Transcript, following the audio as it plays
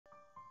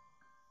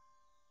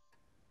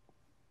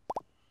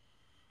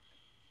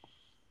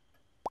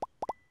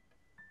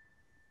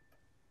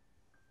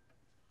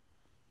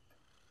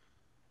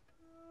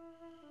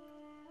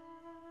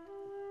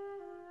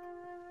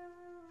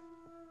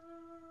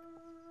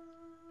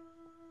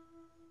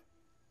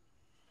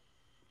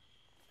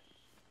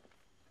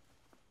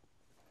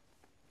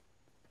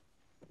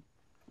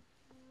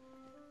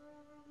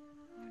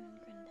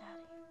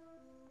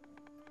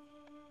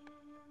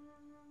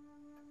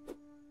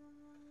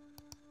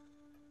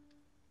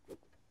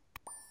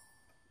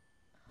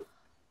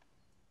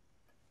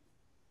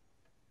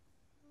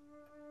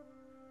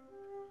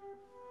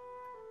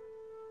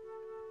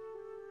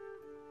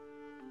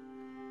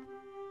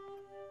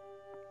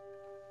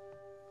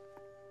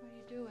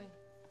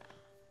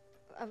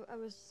I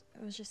was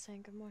just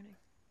saying good morning.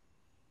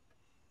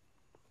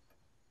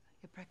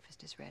 Your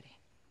breakfast is ready.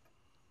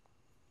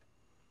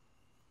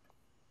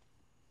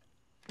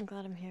 I'm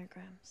glad I'm here,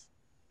 Grams.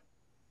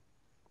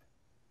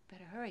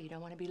 Better hurry. You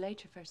don't want to be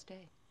late your first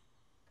day.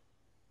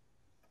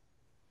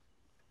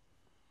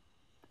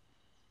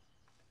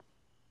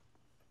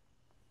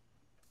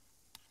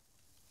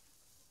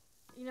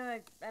 You know,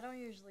 I don't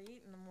usually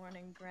eat in the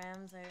morning,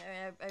 Grams.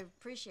 I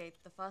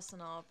appreciate the fuss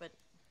and all, but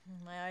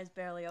my eyes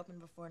barely open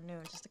before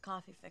noon. Just a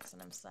coffee fix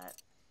and I'm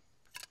set.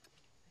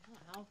 Well,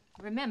 I'll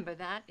remember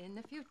that in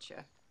the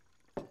future.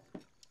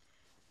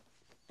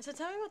 So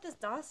tell me about this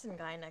Dawson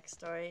guy next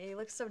door. He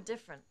looks so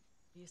different.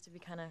 He used to be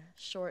kind of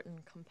short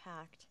and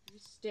compact. You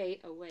stay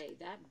away.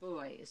 That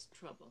boy is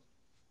trouble.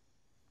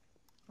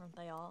 Aren't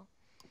they all?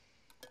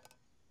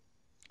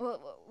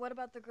 Well, what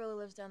about the girl who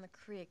lives down the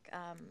creek?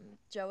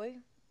 Joey,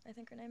 I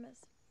think her name is.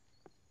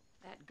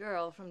 That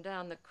girl from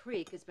down the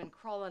creek has been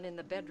crawling in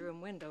the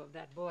bedroom window of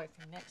that boy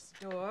from next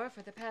door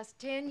for the past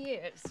 10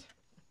 years.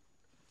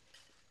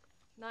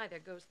 Neither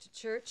goes to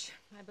church.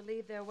 I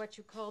believe they're what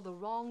you call the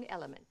wrong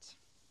element.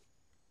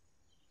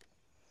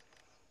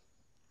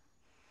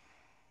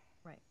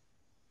 Right.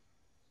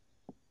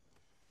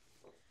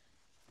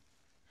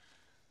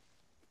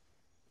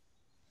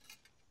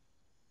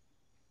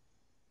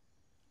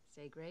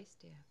 Say grace,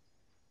 dear.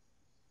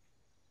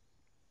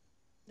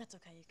 That's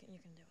okay. You can do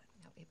it.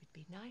 Now, it would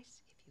be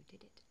nice if you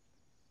did it.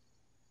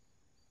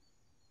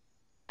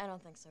 I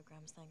don't think so,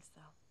 Grams. Thanks,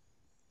 though.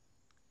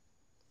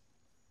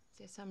 Is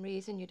there some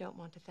reason you don't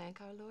want to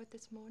thank our Lord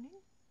this morning?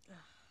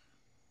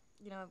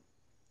 You know,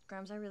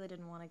 Grams, I really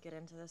didn't want to get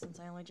into this since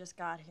I only just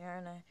got here,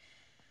 and I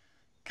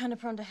kind of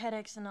prone to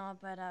headaches and all.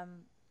 But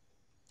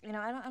you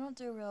know, I don't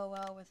do real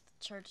well with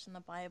church and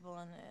the Bible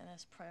and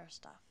this prayer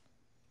stuff.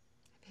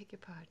 I beg your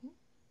pardon?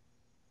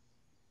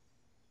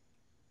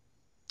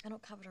 I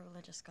don't covet a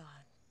religious God,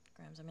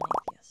 Grams. I'm an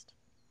atheist.